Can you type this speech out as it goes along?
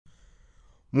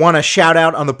Want a shout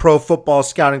out on the Pro Football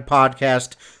Scouting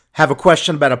Podcast? Have a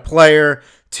question about a player,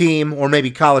 team, or maybe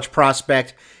college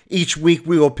prospect? Each week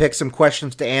we will pick some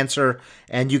questions to answer,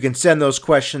 and you can send those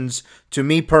questions to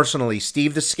me personally,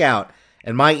 Steve the Scout,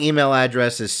 and my email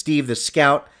address is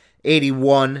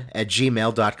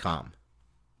stevethescout81@gmail.com.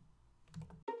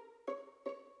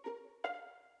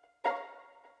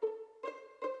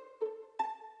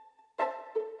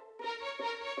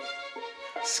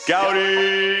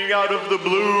 Scouting out of the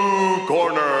blue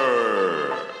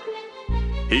corner.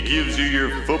 He gives you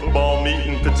your football meat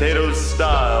and potatoes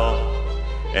style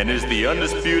and is the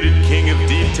undisputed king of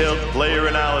detailed player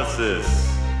analysis.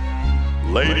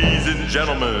 Ladies and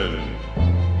gentlemen,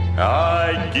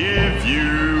 I give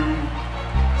you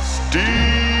Steve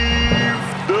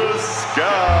the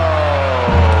Scout.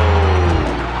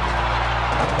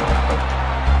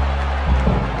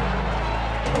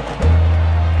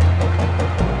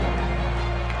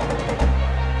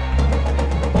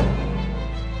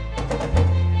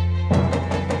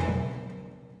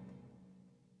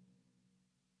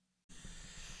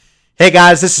 Hey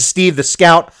guys, this is Steve the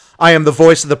Scout. I am the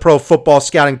voice of the Pro Football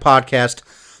Scouting Podcast.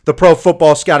 The Pro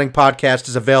Football Scouting Podcast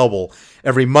is available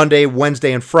every Monday,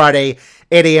 Wednesday, and Friday,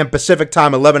 8 a.m. Pacific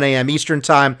Time, 11 a.m. Eastern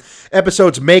Time.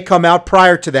 Episodes may come out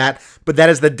prior to that, but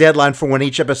that is the deadline for when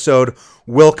each episode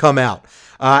will come out.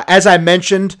 As I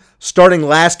mentioned, starting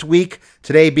last week,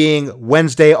 today being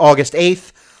Wednesday, August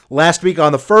 8th, last week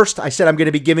on the 1st, I said I'm going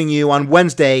to be giving you on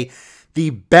Wednesday the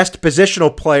best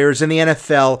positional players in the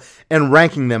NFL and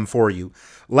ranking them for you.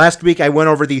 Last week, I went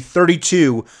over the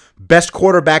 32 best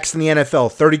quarterbacks in the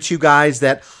NFL, 32 guys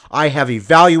that I have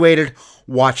evaluated,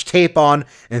 watched tape on,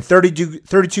 and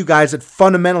 32 guys that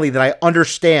fundamentally that I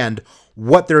understand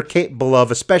what they're capable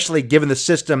of, especially given the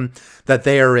system that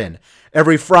they are in.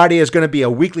 Every Friday is going to be a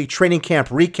weekly training camp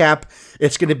recap.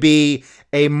 It's going to be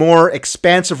a more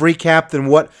expansive recap than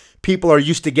what people are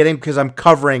used to getting because I'm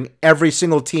covering every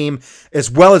single team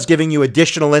as well as giving you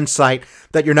additional insight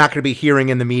that you're not going to be hearing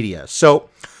in the media.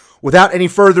 So without any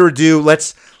further ado,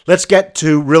 let's get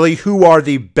to really who are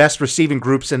the best receiving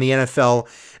groups in the NFL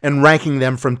and ranking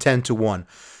them from 10 to 1.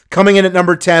 Coming in at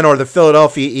number 10 are the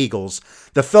Philadelphia Eagles.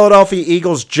 The Philadelphia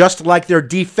Eagles, just like their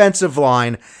defensive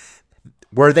line,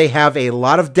 where they have a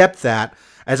lot of depth at,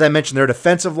 as I mentioned, their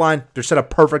defensive line, they're set up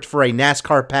perfect for a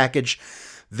NASCAR package.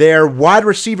 Their wide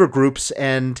receiver groups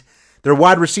and their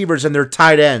wide receivers and their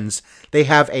tight ends, they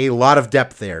have a lot of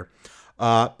depth there.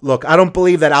 Look, I don't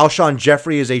believe that Alshon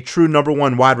Jeffrey is a true number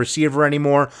one wide receiver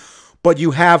anymore, but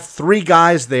you have three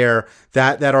guys there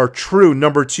that are true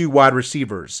number two wide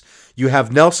receivers. You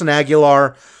have Nelson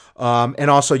Aguilar, and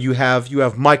also you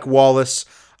have Mike Wallace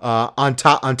on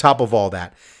top of all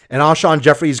that. And Alshon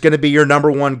Jeffrey is going to be your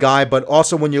number one guy, but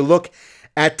also when you look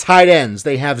at tight ends,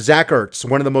 they have Zach Ertz,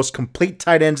 one of the most complete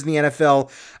tight ends in the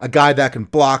NFL, a guy that can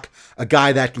block, a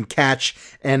guy that can catch,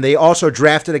 and they also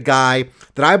drafted a guy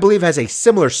that I believe has a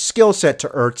similar skill set to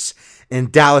Ertz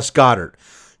in Dallas Goedert.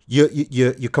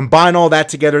 You combine all that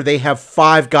together, they have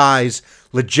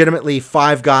legitimately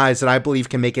five guys that I believe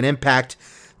can make an impact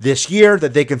this year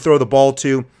that they can throw the ball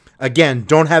to. Again,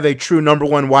 don't have a true number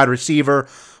one wide receiver,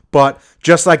 but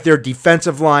just like their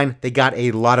defensive line, they got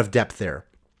a lot of depth there.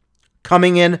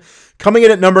 Coming in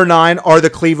at number 9 are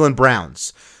the Cleveland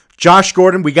Browns. Josh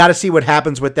Gordon, we got to see what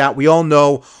happens with that. We all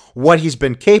know what he's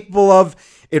been capable of.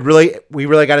 We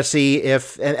really got to see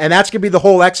if, and that's going to be the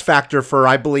whole X factor for,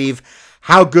 I believe,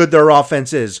 how good their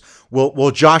offense is. Will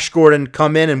Josh Gordon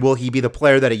come in and will he be the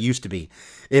player that he used to be?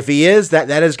 If he is, that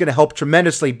is going to help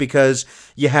tremendously because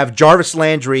you have Jarvis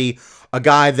Landry, a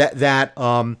guy that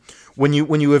when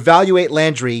you evaluate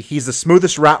Landry, he's the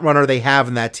smoothest route runner they have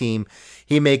in that team.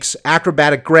 He makes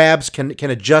acrobatic grabs, can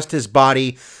adjust his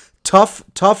body. Tough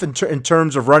in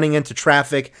terms of running into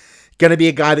traffic. Going to be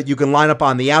a guy that you can line up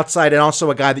on the outside and also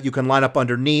a guy that you can line up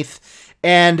underneath.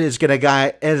 And is a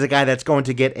guy that's going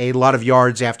to get a lot of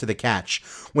yards after the catch.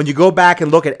 When you go back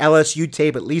and look at LSU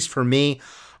tape, at least for me,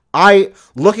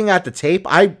 looking at the tape,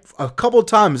 a couple of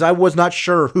times I was not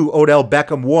sure who Odell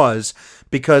Beckham was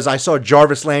because I saw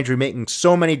Jarvis Landry making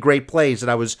so many great plays that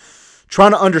I was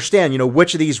trying to understand,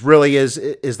 which of these really is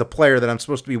the player that I'm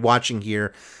supposed to be watching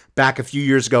here back a few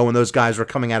years ago when those guys were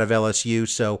coming out of LSU.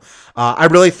 So I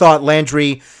really thought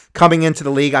Landry coming into the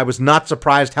league, I was not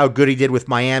surprised how good he did with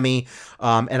Miami.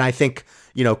 And I think,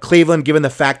 Cleveland, given the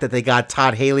fact that they got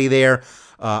Todd Haley there,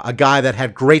 a guy that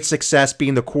had great success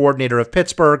being the coordinator of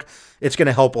Pittsburgh, it's going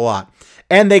to help a lot.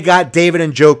 And they got David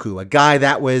Njoku, a guy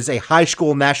that was a high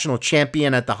school national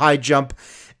champion at the high jump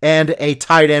and a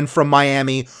tight end from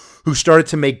Miami who started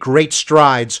to make great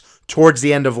strides towards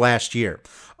the end of last year.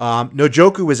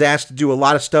 Njoku was asked to do a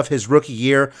lot of stuff his rookie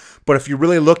year, but if you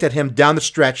really looked at him down the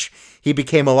stretch, he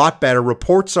became a lot better.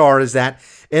 Reports are is that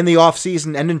in the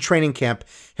offseason and in training camp,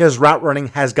 his route running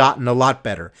has gotten a lot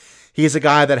better. He's a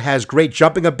guy that has great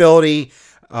jumping ability,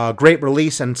 great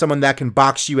release, and someone that can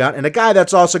box you out, and a guy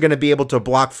that's also going to be able to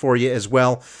block for you as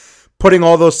well. Putting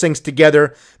all those things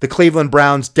together, the Cleveland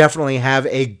Browns definitely have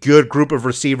a good group of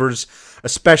receivers,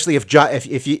 especially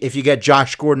if you get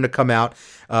Josh Gordon to come out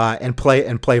and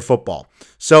play football.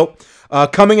 So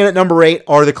coming in at number 8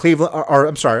 are the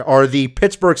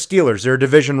Pittsburgh Steelers, their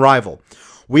division rival.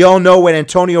 We all know what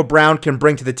Antonio Brown can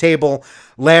bring to the table.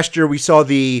 Last year we saw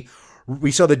the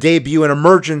debut and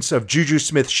emergence of Juju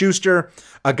Smith-Schuster,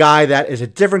 a guy that is a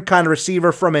different kind of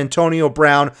receiver from Antonio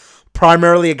Brown,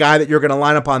 primarily a guy that you're going to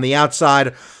line up on the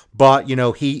outside, but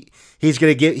he's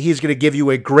going to give you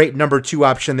a great number 2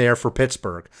 option there for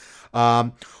Pittsburgh.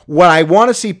 What I want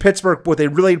to see Pittsburgh, what they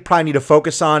really probably need to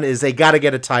focus on is they got to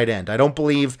get a tight end. I don't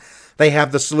believe they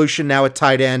have the solution now at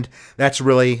tight end. That's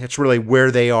really where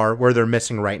they are, where they're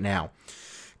missing right now.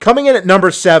 Coming in at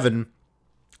number 7,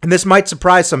 and this might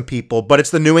surprise some people, but it's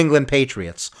the New England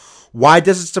Patriots. Why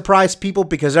does it surprise people?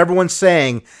 Because everyone's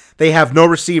saying they have no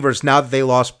receivers now that they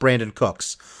lost Brandon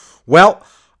Cooks. Well,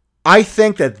 I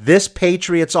think that this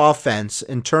Patriots offense,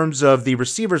 in terms of the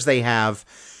receivers they have,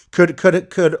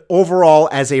 could overall,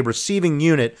 as a receiving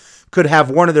unit, could have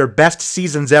one of their best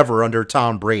seasons ever under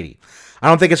Tom Brady. I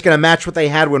don't think it's going to match what they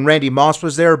had when Randy Moss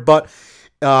was there, but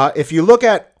if you look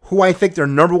at who I think their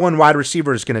number 1 wide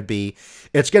receiver is going to be,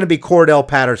 it's going to be Cordell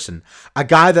Patterson, a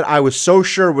guy that I was so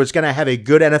sure was going to have a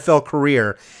good NFL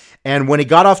career. And when he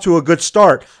got off to a good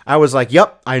start, I was like,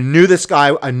 yep, I knew this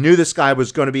guy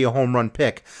was going to be a home run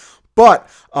pick. But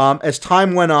as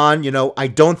time went on, I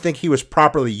don't think he was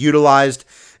properly utilized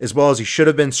as well as he should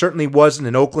have been. Certainly wasn't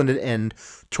in Oakland and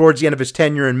towards the end of his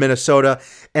tenure in Minnesota.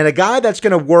 And a guy that's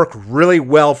going to work really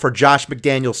well for Josh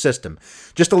McDaniels' system.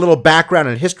 Just a little background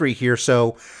and history here.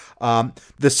 So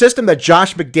the system that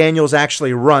Josh McDaniels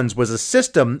actually runs was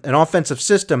an offensive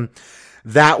system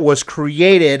that was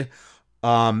created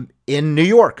in New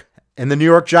York, in the New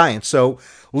York Giants. So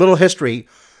little history.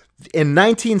 In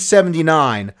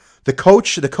 1979, the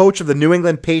coach of the New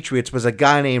England Patriots was a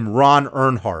guy named Ron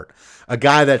Earnhardt, a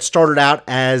guy that started out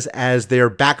as their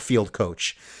backfield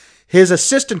coach. His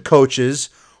assistant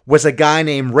coaches was a guy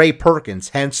named Ray Perkins,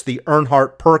 hence the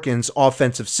Earnhardt-Perkins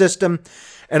offensive system.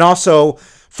 And also,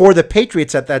 for the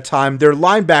Patriots at that time, their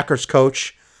linebackers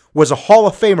coach was a Hall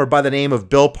of Famer by the name of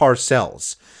Bill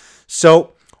Parcells.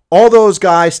 So all those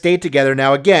guys stayed together.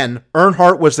 Now again,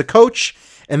 Earnhardt was the coach,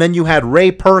 and then you had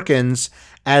Ray Perkins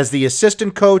as the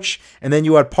assistant coach, and then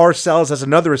you had Parcells as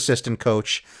another assistant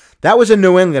coach. That was in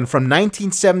New England from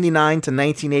 1979 to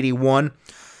 1981.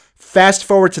 Fast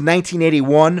forward to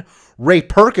 1981, Ray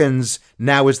Perkins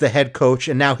now is the head coach,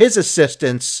 and now his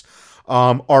assistants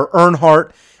are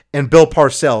Earnhardt and Bill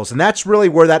Parcells, and that's really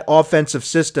where that offensive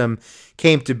system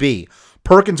came to be.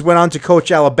 Perkins went on to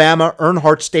coach Alabama.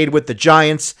 Earnhardt stayed with the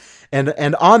Giants, and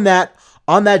on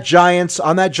that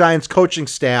Giants coaching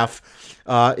staff,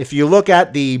 if you look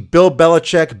at the Bill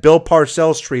Belichick, Bill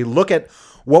Parcells tree, look at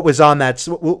what was on that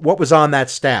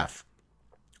staff.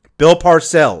 Bill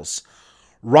Parcells,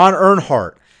 Ron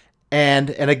Earnhardt, and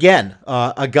again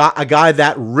a guy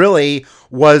that really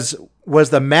was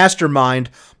the mastermind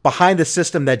behind the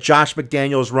system that Josh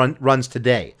McDaniels runs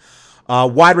today.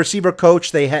 Wide receiver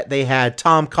coach, they had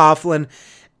Tom Coughlin,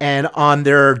 and on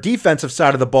their defensive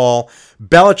side of the ball,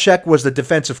 Belichick was the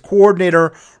defensive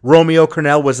coordinator, Romeo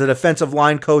Crennel was the defensive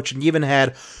line coach, and even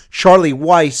had Charlie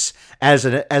Weiss as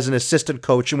an assistant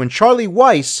coach. And when Charlie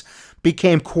Weiss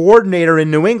became coordinator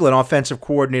in New England, offensive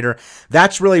coordinator,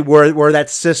 that's really where that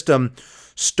system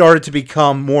started to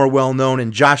become more well-known,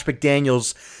 and Josh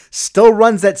McDaniels still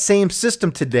runs that same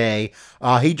system today.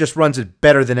 He just runs it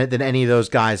better than any of those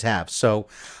guys have. So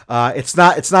it's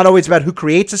not always about who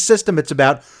creates a system. It's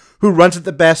about who runs it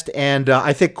the best. And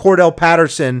I think Cordell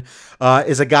Patterson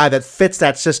is a guy that fits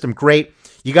that system great.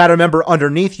 You got to remember,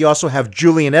 underneath, you also have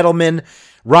Julian Edelman,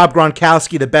 Rob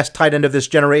Gronkowski, the best tight end of this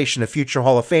generation, a future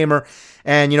Hall of Famer.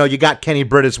 And, you got Kenny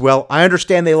Britt as well. I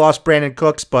understand they lost Brandon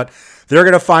Cooks, but they're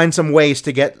going to find some ways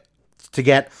to get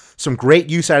some great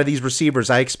use out of these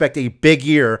receivers. I expect a big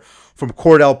year from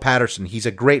Cordell Patterson. He's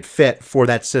a great fit for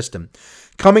that system.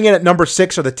 Coming in at number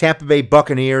 6 are the Tampa Bay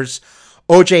Buccaneers.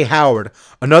 O.J. Howard,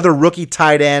 another rookie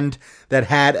tight end that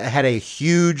had a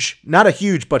huge, not a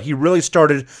huge, but he really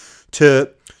started to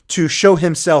show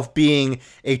himself being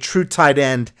a true tight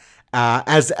end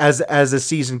as the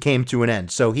season came to an end.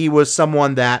 So he was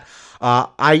someone that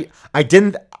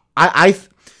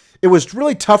it was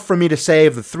really tough for me to say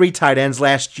of the 3 tight ends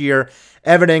last year,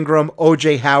 Evan Ingram,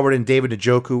 O.J. Howard, and David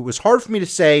Njoku. It was hard for me to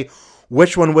say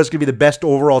which one was going to be the best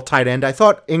overall tight end. I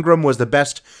thought Ingram was the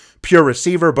best pure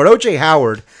receiver, but O.J.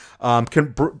 Howard,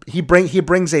 he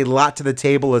brings a lot to the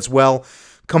table as well.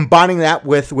 Combining that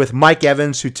with Mike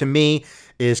Evans, who to me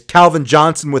is Calvin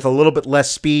Johnson with a little bit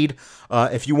less speed,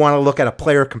 if you want to look at a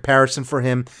player comparison for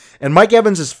him. And Mike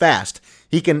Evans is fast.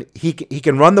 He can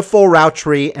run the full route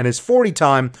tree, and his 40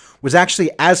 time was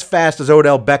actually as fast as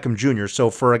Odell Beckham Jr. So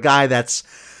for a guy that's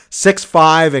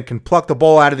 6'5" and can pluck the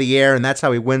ball out of the air, and that's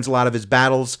how he wins a lot of his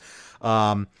battles,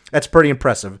 that's pretty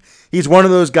impressive. He's one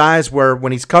of those guys where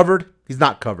when he's covered, he's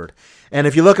not covered. And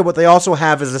if you look at what they also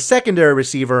have as a secondary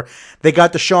receiver, they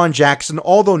got Deshaun Jackson,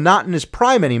 although not in his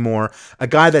prime anymore, a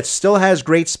guy that still has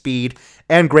great speed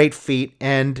and great feet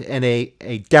and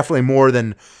a definitely more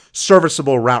than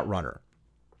serviceable route runner.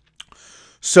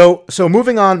 So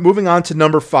moving on to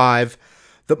number 5,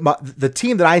 the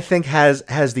team that I think has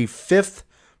the 5th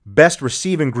best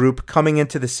receiving group coming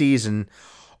into the season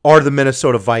are the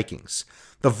Minnesota Vikings.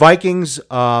 The Vikings,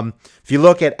 if you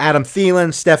look at Adam Thielen,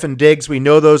 Stefon Diggs, we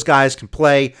know those guys can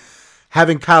play.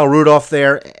 Having Kyle Rudolph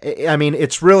there, I mean,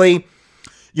 it's really,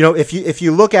 if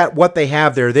you look at what they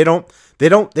have there, they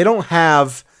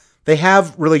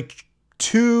have really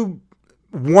 2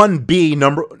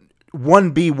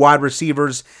 1B wide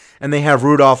receivers, and they have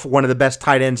Rudolph, one of the best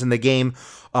tight ends in the game.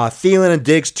 Thielen and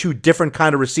Diggs, 2 different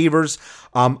kind of receivers.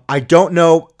 I don't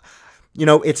know.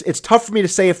 It's tough for me to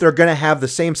say if they're going to have the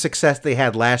same success they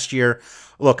had last year.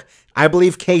 Look, I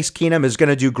believe Case Keenum is going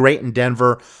to do great in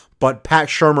Denver, but Pat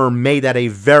Shurmur made that a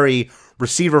very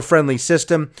receiver-friendly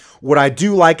system. What I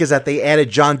do like is that they added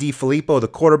John DeFilippo, the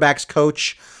quarterback's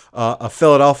coach of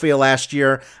Philadelphia last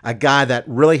year, a guy that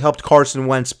really helped Carson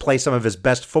Wentz play some of his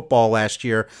best football last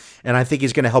year, and I think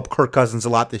he's going to help Kirk Cousins a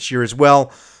lot this year as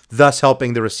well, thus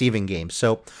helping the receiving game.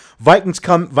 So Vikings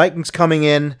coming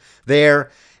in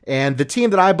there. And the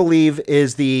team that I believe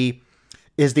is the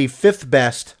 5th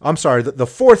best, the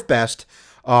 4th best,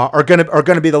 are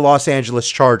gonna be the Los Angeles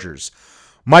Chargers.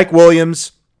 Mike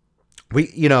Williams,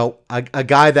 a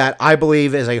guy that I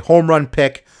believe is a home run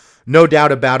pick, no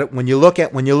doubt about it. When you look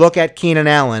at Keenan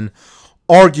Allen,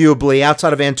 arguably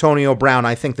outside of Antonio Brown,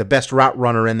 I think the best route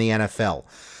runner in the NFL.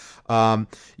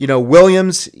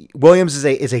 Williams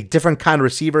is a different kind of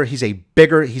receiver. He's a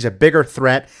bigger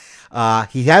threat.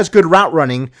 He has good route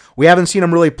running. We haven't seen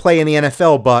him really play in the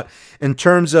NFL, but in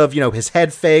terms of, his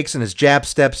head fakes and his jab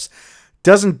steps,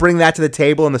 doesn't bring that to the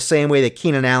table in the same way that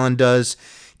Keenan Allen does.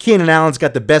 Keenan Allen's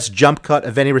got the best jump cut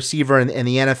of any receiver in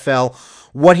the NFL.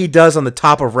 What he does on the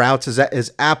top of routes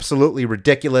is absolutely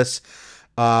ridiculous.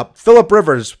 Phillip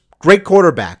Rivers, great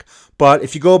quarterback, but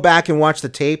if you go back and watch the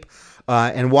tape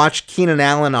and watch Keenan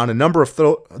Allen on a number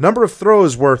of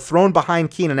throws were thrown behind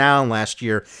Keenan Allen last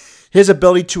year, his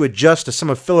ability to adjust to some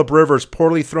of Phillip Rivers'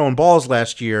 poorly thrown balls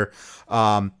last year,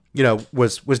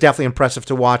 was definitely impressive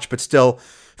to watch. But still,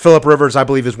 Phillip Rivers, I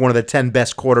believe, is one of the 10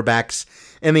 best quarterbacks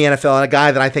in the NFL, and a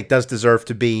guy that I think does deserve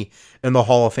to be in the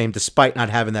Hall of Fame, despite not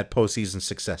having that postseason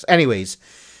success. Anyways,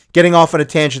 getting off on a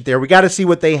tangent there, we got to see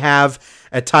what they have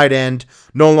at tight end.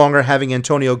 No longer having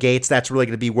Antonio Gates, that's really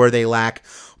going to be where they lack.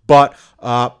 But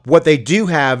what they do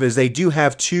have is they do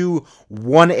have 2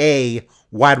 1A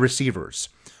wide receivers.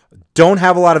 Don't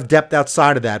have a lot of depth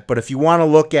outside of that, but if you want to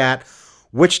look at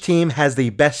which team has the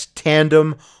best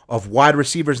tandem of wide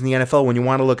receivers in the NFL, when you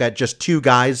want to look at just 2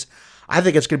 guys, I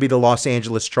think it's going to be the Los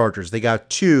Angeles Chargers. They got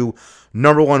 2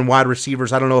 number 1 wide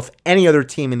receivers. I don't know if any other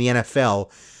team in the NFL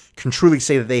can truly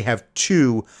say that they have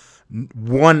 2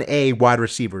 1A wide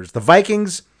receivers. The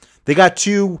Vikings, they got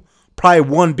 2 probably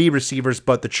 1B receivers,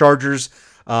 but the Chargers,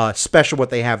 special what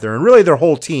they have there. And really their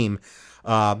whole team,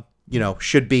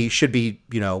 should be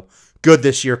good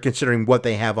this year considering what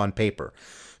they have on paper.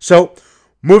 So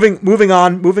moving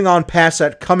on past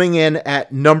that, coming in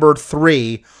at number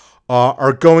 3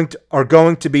 are going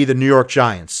to be the New York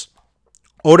Giants.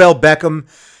 Odell Beckham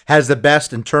has the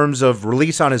best in terms of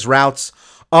release on his routes,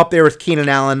 up there with Keenan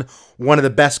Allen, one of the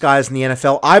best guys in the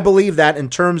NFL. I believe that in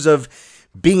terms of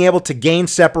being able to gain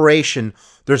separation,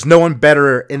 there's no one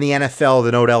better in the NFL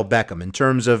than Odell Beckham. In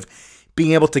terms of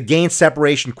being able to gain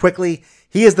separation quickly,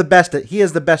 he is the best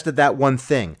at that one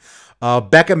thing.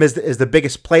 Beckham is the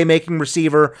biggest playmaking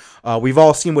receiver. We've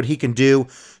all seen what he can do.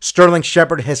 Sterling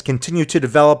Shepard has continued to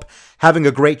develop, having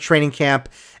a great training camp,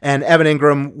 and Evan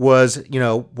Ingram was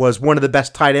one of the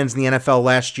best tight ends in the NFL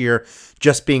last year,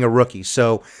 just being a rookie.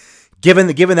 So, given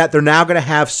that they're now going to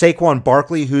have Saquon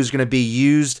Barkley, who's going to be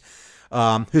used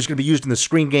in the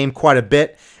screen game quite a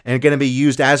bit and going to be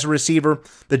used as a receiver,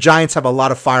 the Giants have a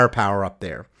lot of firepower up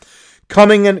there.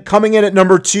 Coming in at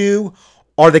number 2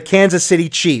 are the Kansas City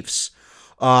Chiefs.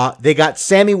 They got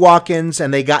Sammy Watkins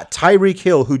and they got Tyreek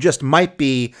Hill, who just might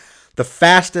be the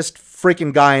fastest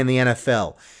freaking guy in the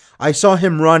NFL. I saw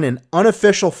him run an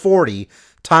unofficial 40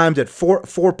 timed at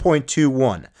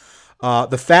 4.21.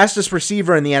 The fastest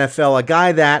receiver in the NFL, a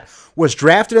guy that was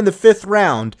drafted in the 5th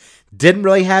round, didn't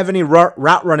really have any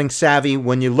route running savvy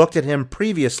when you looked at him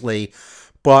previously,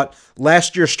 but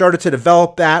last year started to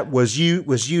develop that, was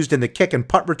used in the kick and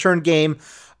punt return game,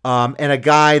 and a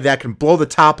guy that can blow the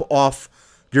top off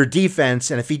your defense,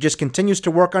 and if he just continues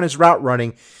to work on his route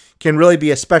running, can really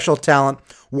be a special talent,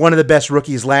 one of the best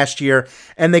rookies last year.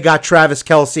 And they got Travis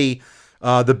Kelce,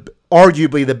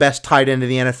 arguably the best tight end in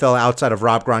the NFL outside of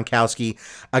Rob Gronkowski,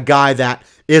 a guy that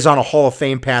is on a Hall of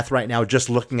Fame path right now, just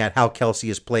looking at how Kelce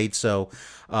has played. So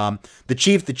the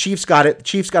Chiefs got it. The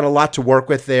Chiefs got a lot to work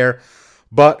with there.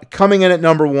 But coming in at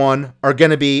number 1 are going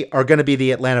to be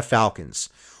the Atlanta Falcons.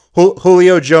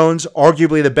 Julio Jones,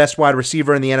 arguably the best wide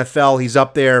receiver in the NFL. He's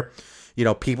up there. You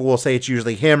know, people will say it's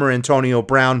usually him or Antonio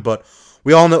Brown, but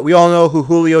we all know who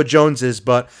Julio Jones is.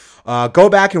 But go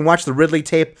back and watch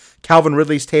the Calvin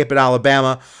Ridley's tape at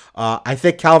Alabama. I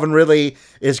think Calvin Ridley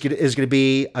is going to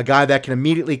be a guy that can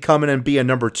immediately come in and be a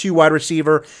number 2 wide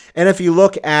receiver. And if you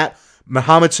look at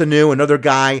Mohamed Sanu, another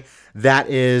guy that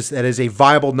is a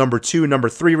viable number 2, number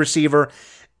 3 receiver.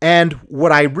 And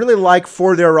what I really like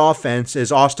for their offense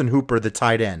is Austin Hooper, the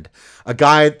tight end, a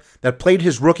guy that played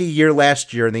his rookie year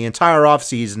last year, and the entire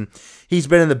offseason, he's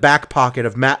been in the back pocket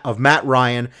of Matt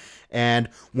Ryan. And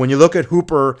when you look at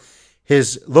Hooper,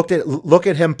 look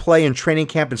at him play in training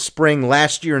camp in spring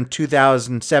last year in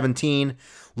 2017.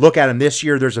 Look at him this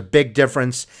year. There's a big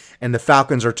difference, and the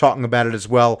Falcons are talking about it as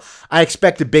well. I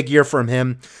expect a big year from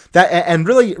him.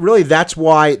 Really, that's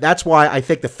why I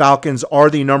think the Falcons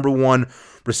are the number 1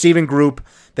 receiving group.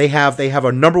 They have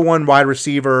a number 1 wide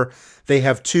receiver. They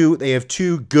have two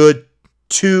good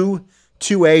 2A,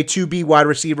 2B wide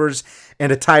receivers,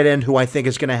 and a tight end who I think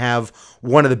is going to have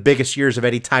one of the biggest years of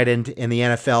any tight end in the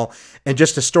NFL. And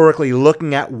just historically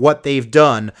looking at what they've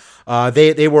done,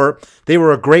 they were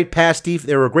a great pass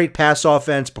they were a great pass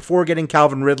offense before getting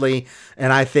Calvin Ridley,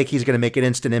 and I think he's going to make an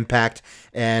instant impact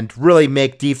and really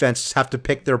make defenses have to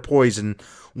pick their poison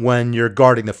when you're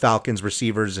guarding the Falcons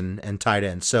receivers and tight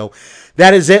ends. So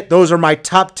that is it. Those are my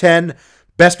top 10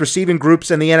 best receiving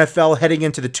groups in the NFL heading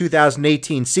into the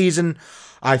 2018 season.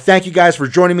 I thank you guys for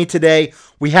joining me today.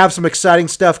 We have some exciting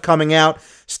stuff coming out.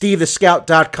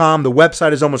 SteveTheScout.com. The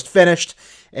website is almost finished,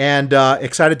 and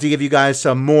excited to give you guys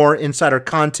some more insider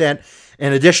content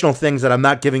and additional things that I'm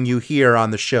not giving you here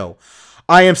on the show.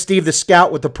 I am Steve the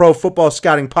Scout with the Pro Football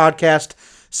Scouting Podcast,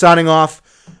 signing off.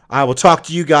 I will talk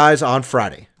to you guys on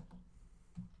Friday.